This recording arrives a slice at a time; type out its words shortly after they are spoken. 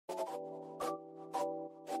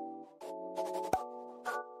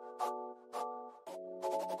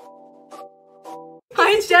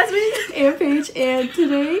It's Jasmine and Paige, and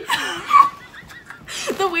today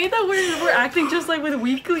the way that we're acting just like with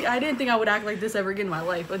weekly, I didn't think I would act like this ever again in my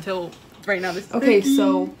life until right now. Okay,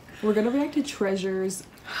 so we're gonna react to Treasure's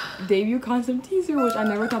debut concept teaser, which I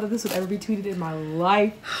never thought that this would ever be tweeted in my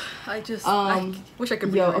life. I wish I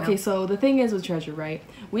could breathe right okay, now. so the thing is with Treasure, right?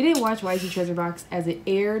 We didn't watch YG Treasure Box as it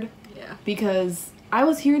aired. Yeah. Because I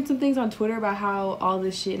was hearing some things on Twitter about how all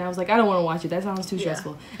this shit, and I was like, I don't want to watch it. That sounds too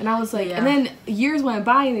stressful. And I was like, and then years went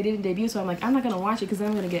by and they didn't debut, so I'm like, I'm not gonna watch it because then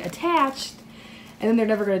I'm gonna get attached, and then they're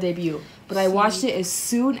never gonna debut. But I watched it as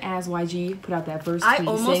soon as YG put out that first tweet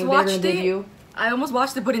saying they were gonna debut. I almost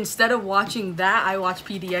watched it, but instead of watching that, I watched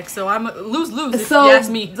PDX. So I'm lose if you ask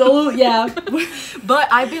me. Yeah. But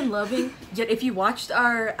I've been loving. Yet if you watched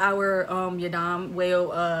our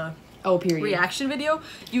𝘱𝘢𝘪𝘯𝘦 reaction video,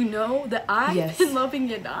 you know that I've been loving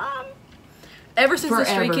𝘱𝘢 ever since the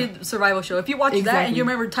Stray Kids survival show. If you watch that and you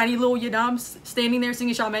remember tiny little 𝘱𝘢 standing there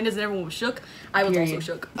singing Shawn Mendes and everyone was shook, I was also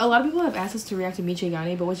shook. A lot of people have asked us to react to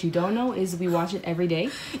𝘱𝘢𝘀𝘀𝑔𝑎𝑛𝑖, but what you don't know is we watch it every day.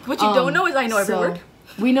 What you don't know is I know every word.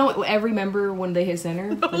 We know every member when they hit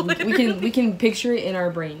center. Like, we can picture it in our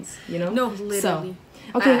brains, you know? No, literally. So,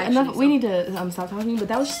 okay, enough. We need to stop talking, but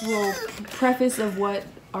that was just a little preface of what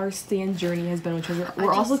our stand journey has been with Treasure.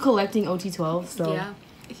 We're also collecting OT12, so yeah.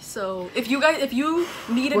 So if you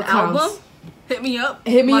need an album, hit me up.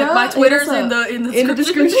 Hit me up. My Twitter's in the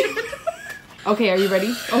description. Okay, are you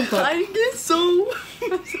ready? Oh fuck. I get so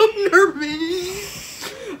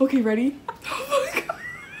nervous. Okay, ready? Oh my god.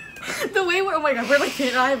 The way we're like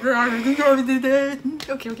okay.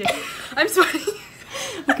 I'm sweating.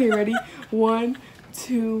 Okay, ready? 1,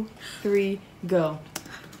 2, 3, go.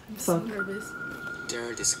 I'm so nervous. There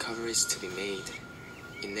are discoveries to be made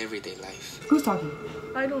in everyday life. Who's talking?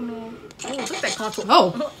 I don't know. Oh, look at that console.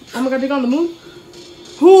 Oh my god, they got on the moon?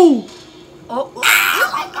 Who? Oh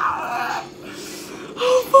my god.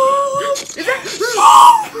 Oh fuck. Is that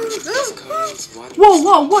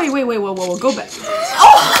Whoa, wait, go back.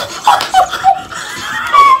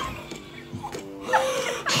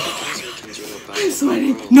 I'm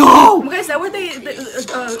sweating. No! Okay, is that where they is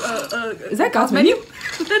that God's menu?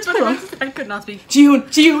 That's what I could not speak.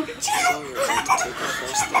 𝘱𝘢𝘀𝑗ehoon. So you're trying to take your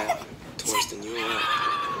first step towards the new world.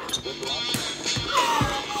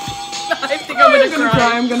 I think I'm gonna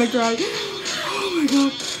cry. I'm gonna cry. Oh my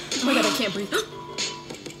god. Oh my god, I can't breathe.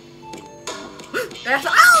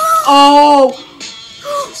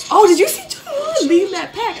 Oh, did you see Jungwon leading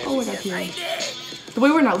that pack? Oh my god, I did. The way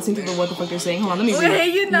we're not listening to what the fuck they're saying. Hold on, let me read. Hey,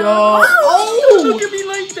 you know. Yo. Oh, look at me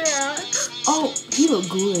like that. Oh, he look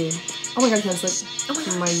good. Oh my god, that's like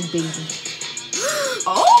my baby.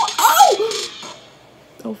 Oh.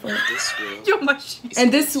 Oh fuck.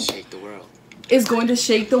 And this is going to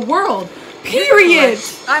shake the world. Period.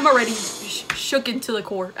 I'm already shook into the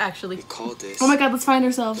core, actually. We call this oh my god, let's find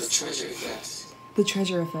ourselves. the treasure effect. The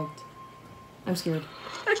treasure effect. I'm scared.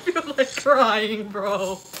 I feel like crying,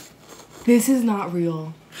 bro. This is not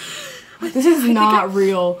real. This is not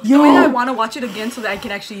real. Yo, I want to watch it again so that I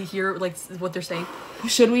can actually hear like what they're saying.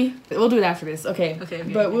 Should we? We'll do it after this. Okay.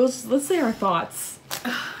 But let's say our thoughts.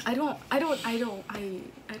 I don't know.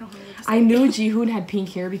 I knew Jihoon had pink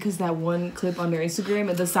hair because that one clip on their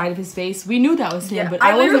Instagram at the side of his face. We knew that was him, but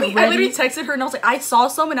I literally texted her and I was like, I saw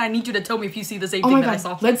some and I need you to tell me if you see the same thing that I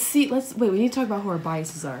saw. Let's see. Wait, we need to talk about who our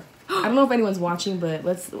biases are. I don't know if anyone's watching, but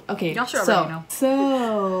okay. Y'all sure already know.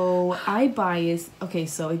 So I bias. Okay,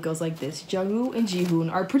 so it goes like this: Jungwoo and Jihoon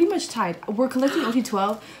are pretty much tied. We're collecting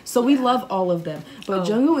OT12, so we love all of them. But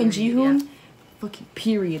Jungwoo and Jihoon, fucking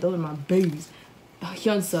period. Those are my babies.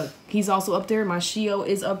 Hyunsuk, he's also up there. My Shio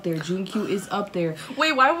is up there. Junkyu is up there.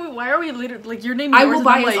 Wait, why are we literally like you're naming yours? I will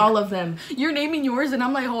bias all of them. You're naming yours, and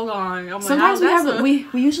I'm like, hold on. Sometimes we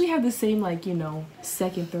usually have the same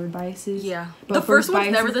second, third biases. Yeah, but the first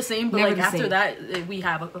one's never the same, but after that we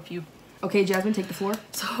have a few. Okay, Jasmine, take the floor.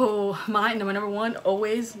 So my number one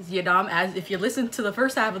always is 𝘱𝘢𝘀. As if you listen to the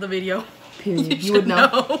first half of the video, period, you would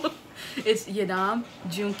know. It's 𝘱𝘢𝘀,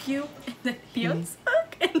 Junkyu, and then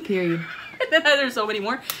Hyunsuk. Period. And then there's so many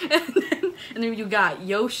more. And then you got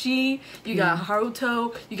Yoshi, you got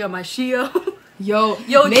Haruto, you got my Shio. Yo,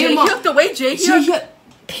 Jaehyuk, the way Jaehyuk.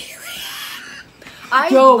 I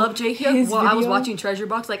love Jaehyuk. While I was watching Treasure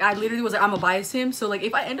Box, like I literally was like, I'm gonna bias him. So like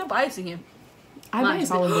if I end up biasing him, I bias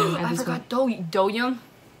all of them. I forgot Do-young.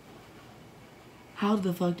 How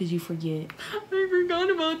the fuck did you forget? I forgot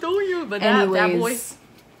about Do-young, but that boy.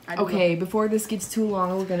 Okay, before this gets too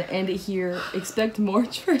long, we're gonna end it here. Expect more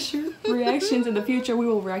treasure reactions in the future. We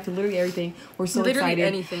will react to literally everything. We're so excited.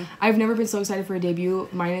 Anything. I've never been so excited for a debut,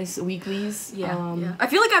 minus weeklies. Yeah. I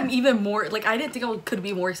feel like I'm even more like I didn't think I could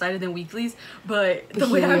be more excited than weeklies, but the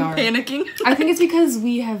way I'm panicking. I think it's because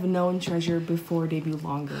we have known treasure before debut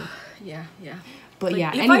longer. Yeah. But like,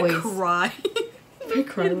 yeah, if anyways. I cry. I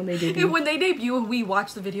cried when they debut. When they debut and we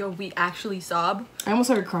watch the video, we actually sob. I almost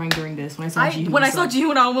started crying during this when I saw Ji-hoon. When I saw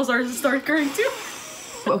Ji-hoon, I almost started crying too.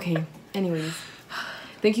 Okay, anyways.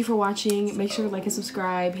 Thank you for watching. Make sure to like and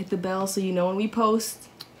subscribe. Hit the bell so you know when we post.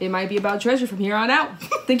 It might be about treasure from here on out.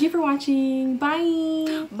 Thank you for watching.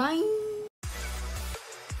 Bye. Bye.